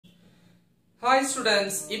Hi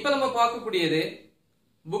students, இப்ப நம்ம பார்க்கக்கூடியது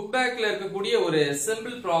book bagல இருக்கக்கூடிய ஒரு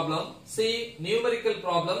simple problem. See numerical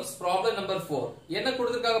problems, problem number 4. என்ன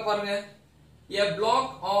கொடுத்திருக்காங்க பாருங்க. A block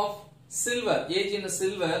of silver, Ag in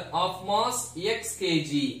silver of mass x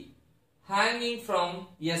kg hanging from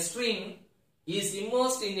a string is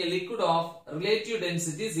immersed in a liquid of relative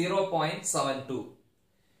density 0.72.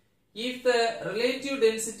 If the relative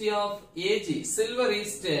density of Ag silver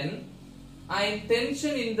is 10 and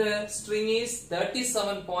tension in the string is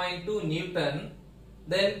 37.2 Newton,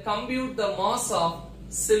 then compute the mass of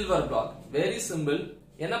silver block. Very simple.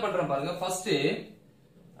 என்ன பண்றேன் பாருங்க. First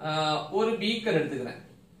ஒரு beaker எடுத்துக்கிறேன்.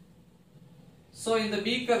 So இந்த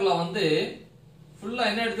beakerல வந்து ஃபுல்லா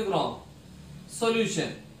என்ன எடுத்துக்கிறோம்?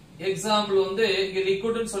 Solution. Example வந்து இங்க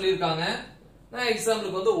liquidன்னு சொல்லிருக்காங்க. நான்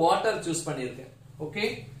எக்ஸாம்பிளுக்கு வந்து water choose பண்ணிருக்கேன்.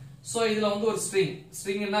 Okay? So இதுல வந்து ஒரு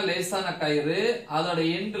stringனா லேசான கயிறு, அதோட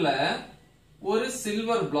எண்ட்ல ஒரு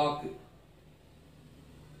சில்வர் பிளாக்,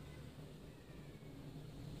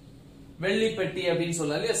 வெள்ளி பெட்டி அப்படின்னு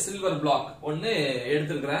சொல்லல, சில்வர் பிளாக் ஒன்னு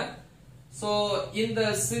எடுத்துக்கிறேன். சோ இந்த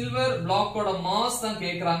சில்வர் பிளாக்கோட மாஸ் தான்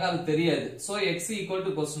கேக்குறாங்க, அது தெரியாது. So x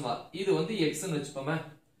 = question mark. இது வந்து x ன்னு வெச்சுப்போமே.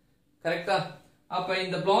 கரெக்ட்டா? அப்ப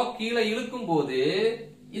இந்த பிளாக் கீழே இழுக்கும் போது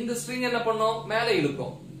இந்த ஸ்ட்ரிங் என்ன பண்ணும்? மேல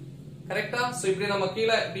இழுக்கும். கரெக்ட்டா? சோ இப்படி நம்ம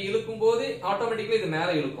கீழே இப்படி இழுக்கும் போது ஆட்டோமேட்டிக்கலி இது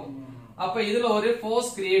மேல இழுக்கும். அப்ப இதுல ஒரு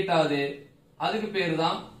ஃபோர்ஸ் கிரியேட் ஆகுது. அதுக்கு பேரு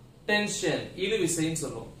தான் டென்ஷன், இழுவிசைன்னு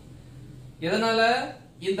சொல்லுவோம். எதனால?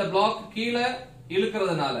 இந்த பிளாக் கீழே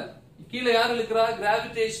இழுக்கிறதுனால. கீழே யார் இழுக்கிறா?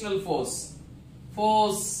 Gravitational force.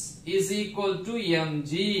 Force is equal to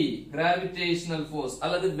mg, gravitational force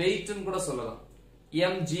அல்லது வெயிட்னு கூட சொல்லலாம்.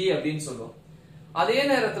 mg அப்படின்னு சொல்லுவோம். அதே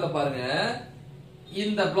நேரத்துல பாருங்க,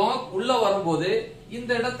 இந்த பிளாக் உள்ள வரும்போது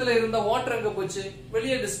இந்த இடத்துல இருந்த வாட்டர் எங்க போச்சு?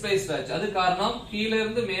 வெளியே டிஸ்பிளேஸ்ட் ஆச்சு. அது காரணம் கீழ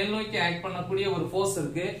இருந்து மேல் நோக்கி ஆக்ட் பண்ணக்கூடிய ஒரு ஃபோர்ஸ்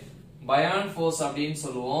இருக்கு, பயான் ஃபோர்ஸ் அப்படின்னு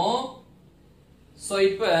சொல்லுவோம். சோ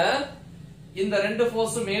இப்ப இந்த ரெண்டு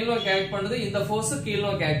ஃபோர்ஸும் மேல் நோக்கி ஆக்ட் பண்ணுது, இந்த ஃபோர்ஸ் கீழ்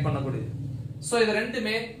நோக்கி ஆக்ட் பண்ணக்கூடியது. சோ இது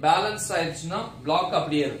ரெண்டுமே பேலன்ஸ் ஆயிடுச்சுன்னா பிளாக்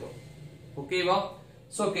அப்படியே இருக்கும். ஓகேவா?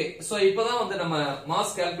 So okay. சோ இப்பதான் வந்து நம்ம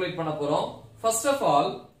மாஸ் கால்குலேட் பண்ண போறோம். ஃபர்ஸ்ட் ஆஃப்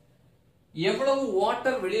ஆல் எவ்வளவு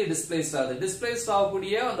வாட்டர் வெளியே டிஸ்பிளேஸ்ட் ஆகுது? டிஸ்பிளேஸ்ட்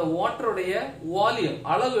ஆகக்கூடிய அந்த வாட்டருடைய வால்யூம்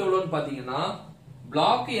அளவு எவ்வளவுன்னு பாத்தீங்கன்னா,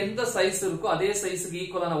 பிளாக் எந்த சைஸ் இருக்கோ அதே சைஸுக்கு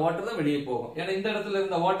ஈக்குவலான வாட்டர் தான் வெளியே போகும். ஏன்னா இந்த இடத்துல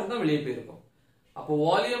இருந்த வாட்டர் தான் வெளியே போயிருக்கும். அப்போ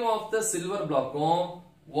volume of the silver பிளாக்கும்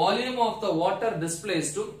volume of the water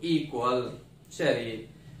டிஸ்பிளேஸ்டும் equal. சரி,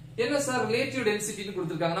 என்ன சார் ரிலேட்டிவ் டென்சிட்டின்னு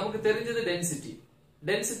கொடுத்திருக்காங்க? நமக்கு தெரிஞ்சது டென்சிட்டி.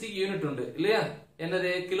 டென்சிட்டிக்கு யூனிட் உண்டு இல்லையா?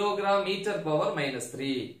 என்னது? Kilogram metre power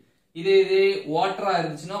 -3. இதே வாட்டரா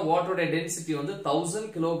இருந்துச்சுன்னா வாட்டரோட டென்சிட்டி வந்து 1000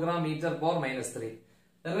 கிலோகிராம் மீட்டர் பவர் -3.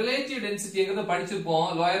 ரிலேட்டிவ் டென்சிட்டிங்கிறது படிச்சிருப்போம்,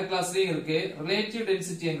 லோயர் கிளாஸ்லயும் இருக்கு. Relative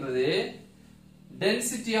டென்சிட்டிங்கிறது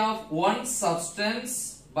density of one substance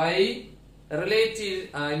by relative,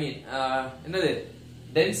 ஐ மீன் என்னது?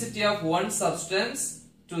 Density of one substance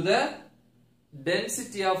to the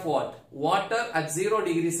density of what? Water at 0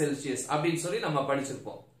 degree Celsius அப்படின்னு சொல்லி நம்ம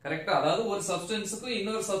படிச்சிருப்போம். கரெக்டா? அதாவது ஒரு சப்ஸ்டன்ஸுக்கும்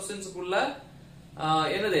இன்னொரு சப்ஸ்டன்ஸுக்குள்ள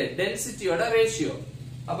என்னது? டென்சிட்டியோட ரேஷியோ.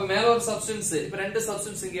 அப்ப மேல ஒரு சப்ஸ்டன்ஸ், இப்ப ரெண்டு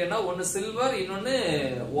சப்ஸ்டன்ஸ் இங்க என்ன? ஒன்னு சில்வர், இன்னொன்னு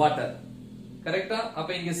வாட்டர். கரெக்டா? அப்ப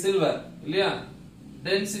இங்க சில்வர் இல்லையா?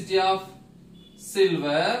 Density of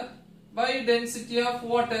silver by density of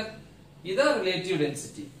water, இதான் ரிலேட்டிவ்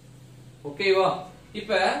டென்சிட்டி. ஓகேவா?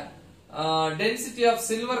 இப்ப டென்சிட்டி ஆஃப்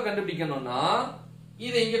சில்வர் கண்டுபிடிக்கணும்னா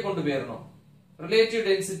இதை இங்க கொண்டு போயிடணும். Relative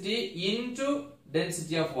density into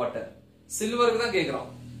density of water. சில்வருக்கு தான் கேக்குறோம்.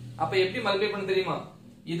 அப்ப எப்படி மல்டிப்ளை பண்ண தெரியுமா?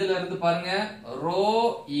 இதுல இருந்து பாருங்க, rho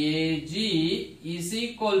Ag is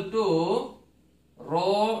equal to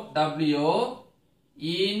rho W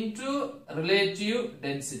into relative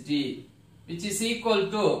density, which is equal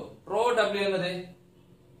to rho W என்னது?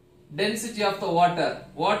 Density of the water.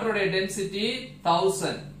 Water உடைய density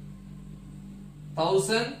 1000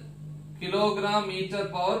 kilogram meter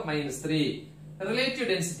power -3. Relative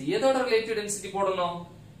density, எதோட relative density போடணும்?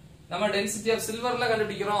 நம்ம டென்சிட்டி ஆஃப் சில்வர்ல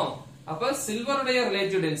கண்டுபிடிக்கிறோம். அப்ப சில்வருடைய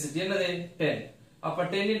relative density என்னது? 10. அப்ப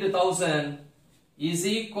 10 into 1000 is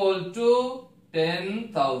equal to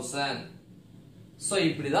 10,000. So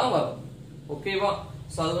இப்படிதான் வரும். ஓகேவா?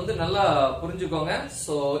 சோ அது வந்து நல்லா புரிஞ்சுக்கோங்க.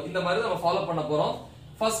 சோ இந்த மாதிரி நம்ம ஃபாலோ பண்ண போறோம்.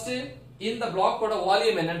 ஃபர்ஸ்ட் இந்த பிளாக்கோட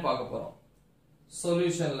வால்யூம் என்னன்னு பார்க்க போறோம்.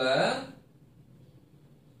 சொல்யூஷன்ல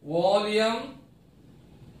volume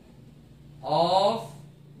of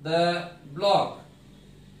the black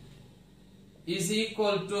is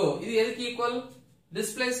equal to, இது எதுக்கு ஈக்குவல்?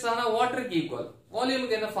 டிஸ்பிளேஸ்ட் ஆன வாட்டருக்கு ஈக்குவல்.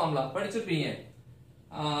 வால்யூமுக்கு என்ன ஃபார்முலா படிச்சிருப்பீங்க?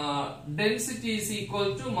 Density is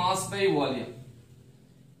equal to mass by volume.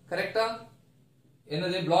 கரெக்ட்டா?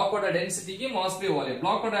 என்னது? பிளாக்கோட டென்சிட்டிக்கு மாஸ் பை வால்யூம்.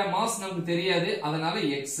 பிளாக்கோட மாஸ் நமக்கு தெரியாது, அதனால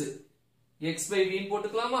x. x by v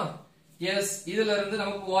போட்டுக்கலாமா? எஸ் இதுல இருந்து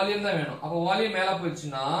நமக்கு வால்யூம் தான் வேணும். அப்ப வால்யூம் மேல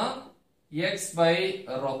போயிடுச்சுன்னா x by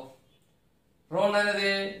rho. rho என்னது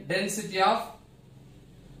டென்சிட்டி ஆஃப்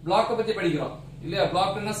பிளாக் பத்தி படிக்கிறோம் இல்லையா?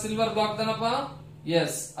 பிளாக்னா சில்வர் பிளாக் தானப்பா?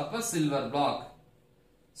 எஸ், அப்ப சில்வர் பிளாக்.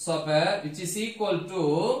 சோ அப்ப which is equal to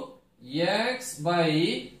x by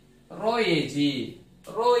rho ag.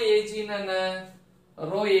 rho ag என்ன?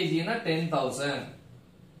 rho ag னா 10000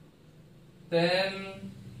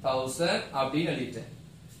 அப்படின்னு எழுதிட்டேன்.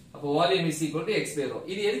 அப்ப volume is equal to x by rho.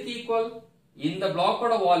 இது எதுக்கு ஈக்குவல்? இந்த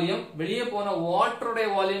பிளாக்கோட வால்யூம் வெளியே போன வாட்டரோட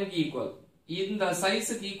வால்யூம்க்கு ஈக்குவல். இந்த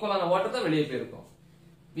சைஸ்க்கு ஈக்குவலான வாட்டர் தான் வெளியே போயிருக்கும்.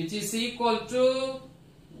 which is equal to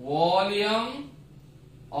volume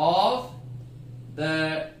of the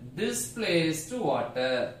displaced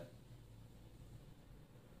water.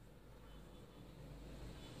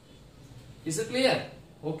 Is it clear?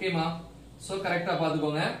 Okay ma. So கரெக்ட்டா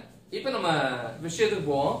பாத்துக்கோங்க. இப்போ நம்ம விஷயத்துக்கு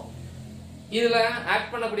போவோம். இதுல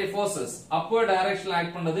ஆக்ட் பண்ணக்கூடிய ஃபோர்சஸ் upward direction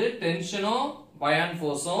ஆக்ட் பண்றது டென்ஷனும் பயான்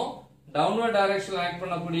ஃபோர்ஸும், டவுன்வர்ட் டைரக்ஷன்ல ஆக்ட்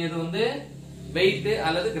பண்ணக்கூடியது வந்து வெயிட்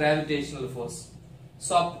அல்லது கிராவிடேஷனல் ஃபோர்ஸ்.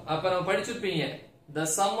 சோ அப்ப நம்ம படிச்சிருப்பீங்க the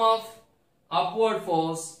sum of upward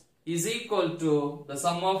force is equal to the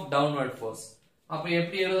sum of downward force. அப்ப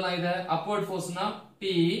எப்படி எழுதலாம் இத? upward forceனா P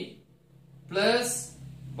plus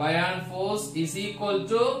buoyant force is equal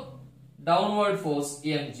to downward force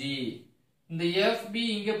mg. இந்த FB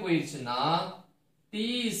இங்க போயிடுச்சுன்னா T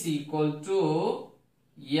is equal to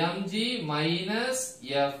mg minus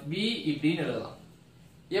FB இப்படின்னு எழுதலாம்.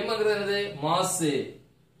 mங்கிறது என்னது? மாஸ்.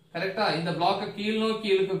 கரெக்ட்டா? இந்த பிளாக்க கீழ் நோக்கி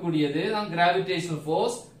இழுக்கக்கூடியது தான் கிராவிடேஷனல்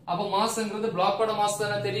ஃபோர்ஸ். அப்ப மாஸ்ங்கிறது பிளாக்கோட மாஸ்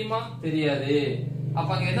தானே, தெரியுமா? தெரியாது. அப்ப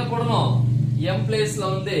அங்க என்ன போடணும்? m பிளேஸ்ல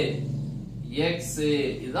வந்து x.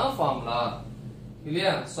 இதுதான் ஃபார்முலா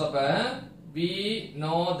இல்லையா? சோ அப்ப we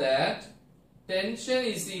know that tension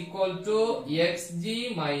is equal to xg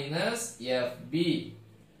minus fb.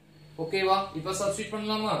 ஓகேவா? இப்ப சப்ஸ்டிட்யூட்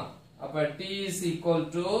பண்ணலாமா? அப்ப t is equal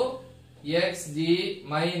to xg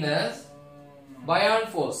minus buoyant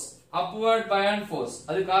force, upward buoyant force.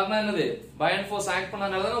 அது காரணம் என்னது? buoyant force ஆக்ட்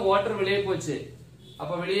பண்ணனால தான் வாட்டர் வெளியே போச்சு.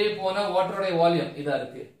 அப்ப வெளியே போன வாட்டரோட வால்யூம் இதா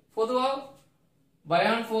இருக்கு. பொதுவா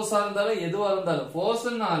buoyant force இருந்தாலும் எதுவா இருந்தாலும்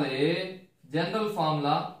ஃபோர்ஸ்னாலே ஜெனரல்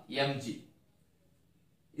ஃபார்முலா mg.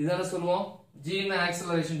 இதென்ன சொல்லுவோம்? g னா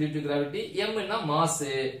acceleration due to gravity, m னா மாஸ்.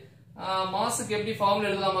 மாஸ்க்கு எப்படி ஃபார்முலா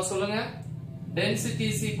எழுதலாமா சொல்லுங்க? density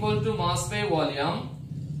is equal to mass by volume,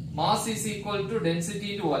 mass is equal to density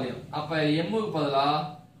into volume. அப்ப m க்கு பதிலா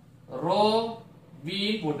rho v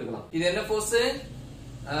போட்டுக்கலாம். இது என்ன ஃபோர்ஸ்?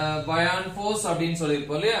 buoyant force அப்படினு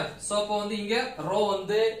சொல்லிருப்போம் இல்லையா? சோ அப்ப வந்து இங்க rho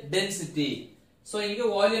வந்து density. சோ இங்க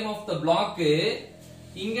volume of the block,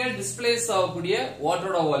 இங்க டிஸ்பிளேஸ் ஆகக்கூடிய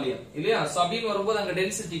வாட்டரோட வால்யூம் இல்லையா? சோ அப்படினு வரும்போது அங்க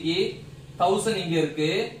டென்சிட்டிக்கு 1000 இங்க இருக்கு.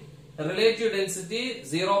 Relative density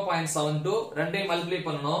 0.72. ரெண்டையும் மல்டிப்ளை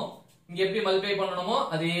பண்ணனும். இங்க எப்படி மல்டிப்ளை பண்ணனுமோ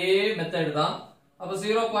அதே மெத்தட் தான். அப்ப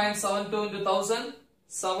 0.72 into 1000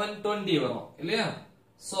 720 வரும் இல்லையா?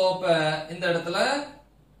 சோ அப்ப இந்த இடத்துல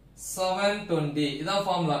 720 இதான்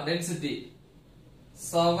ஃபார்முலா. டென்சிட்டி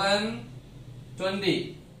 720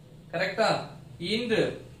 கரெக்ட்டா? into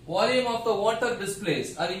volume of the water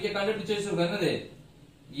displaced, அது இங்க கண்டுபிடிச்சு வச்சிருக்கோம். என்னது?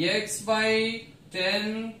 x by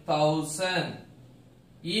 10,000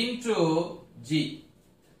 into g.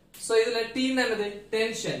 So இதுல t என்னது?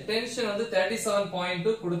 டென்ஷன். டென்ஷன் வந்து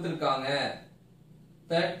 37.2 கொடுத்திருக்காங்க.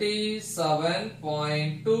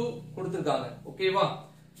 37.2 கொடுத்திருக்காங்க. ஓகேவா?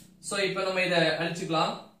 சோ இப்போ நம்ம இத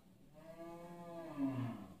அழிச்சுக்கலாம்.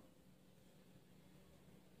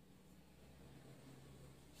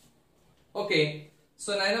 ஓகே, சோ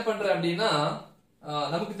நான் என்ன பண்றேன் அப்படினா,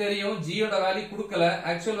 நமக்கு தெரியும் g யோட வேல்யூ கொடுக்கல.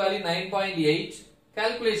 Actual value 9.8.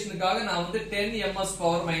 கால்குலேஷனுக்காக நான் வந்து 10 ms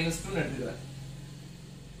பவர் -2 எடுத்துக்கிறேன்.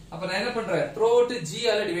 அப்ப நான் என்ன பண்றேன்? த்ரோட் g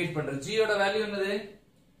ஆல டிவைட் பண்றேன். g யோட வேல்யூ என்னது?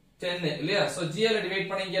 10 இல்லையா? சோ g ஆல டிவைட்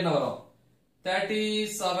பண்ணா இங்க என்ன வரும்?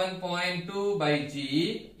 37.2 by g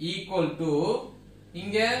equal to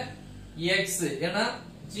இங்க x. ஏனா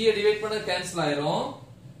g ஐ டிவைட் பண்ணா கேன்சல் ஆயிரும்.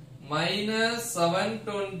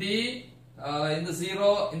 -720 இந்த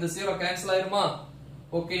 0 கேன்சல் ஆயிருமா?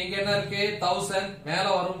 ஓகே, இங்க என்ன இருக்கு? 1000 மேல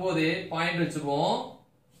வரும்போது பாயிண்ட் வச்சுப்போம்.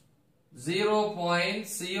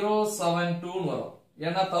 0.072 வரும்.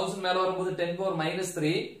 ஏன்னா 1000 மேல வரும்போது 10 power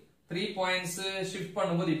 -3 3 பாயிண்ட்ஸ் ஷிஃப்ட்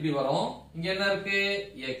பண்ணும்போது இப்படி வரும். இங்க என்ன இருக்கு?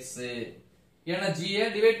 x. ஏன்னா g ஐ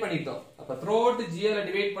டிவைட் பண்ணிட்டோம். அப்ப த்ரோட் g ல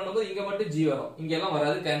டிவைட் பண்ணும்போது இங்க மட்டும் g வரும். இங்க எல்லாம்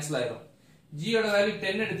வராது, கேன்சல் ஆயிரும். g யோட வேல்யூ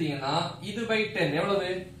 10 எடுத்தீங்கன்னா இது by 10 எவ்வளவு?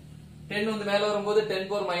 10 வந்து மேல வரும்போது 10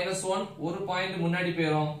 power -1 ஒரு பாயிண்ட் முன்னாடி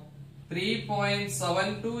போயிரும்.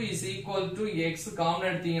 3.72 is equal to x common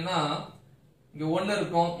எடுத்தீங்கன்னா இங்க 1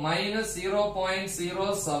 இருக்கும்.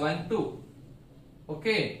 -0.072.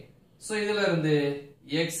 ஓகே, சோ இதுல இருந்து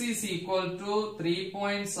x is equal to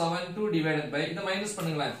 3.72 divided by இத மைனஸ்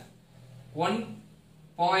பண்ணுங்களேன்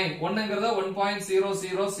 1.1ங்கறத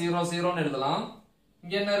 1.0000 ன்னு எழுதலாம்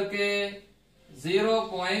இங்க என்ன இருக்கு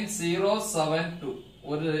 0.072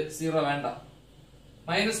 ஒரு 0 வேண்டாம்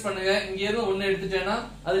மைனஸ் பண்ணுங்க இங்க ஏதோ 1 எடுத்துட்டேனா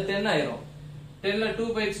அது 10 ஆயிரும் 10 ல 2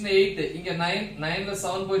 போயிடுச்சுனா 8 இங்க 9 9 ல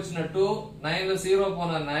 7 போயிடுச்சுனா 2 9 ல 0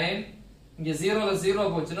 போனா 9 இங்க 0 ல 0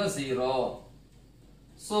 போச்சுனா 0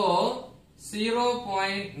 சோ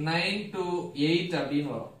 0.928 அப்படினு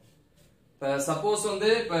வரும் இப்ப சப்போஸ் வந்து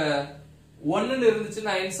இப்ப 1 ன்னு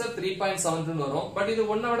இருந்துச்சுனா ஆன்சர் 3.72 ன்னு வரும் பட் இது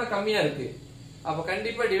 1 விட கம்மியா இருக்கு அப்ப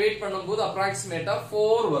கண்டிப்பா டிவைட் பண்ணும்போது அப்ராக்ஸிமேட்டா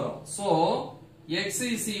 4 வரும் so x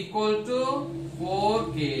is equal to 4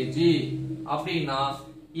 kg அப்படினா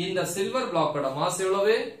இந்த சில்வர் பிளாக்கோட மாஸ்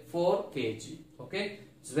எவ்வளவு 4 kg okay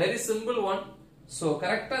it's very simple one so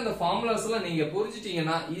கரெக்ட்டா இந்த ஃபார்முலாஸ் எல்லாம் நீங்க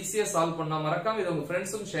புரிஞ்சிட்டீங்கன்னா ஈஸியா சால்வ் பண்ணா மறக்காம இத உங்க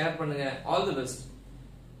ஃப்ரெண்ட்ஸும் ஷேர் பண்ணுங்க all the best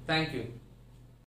thank you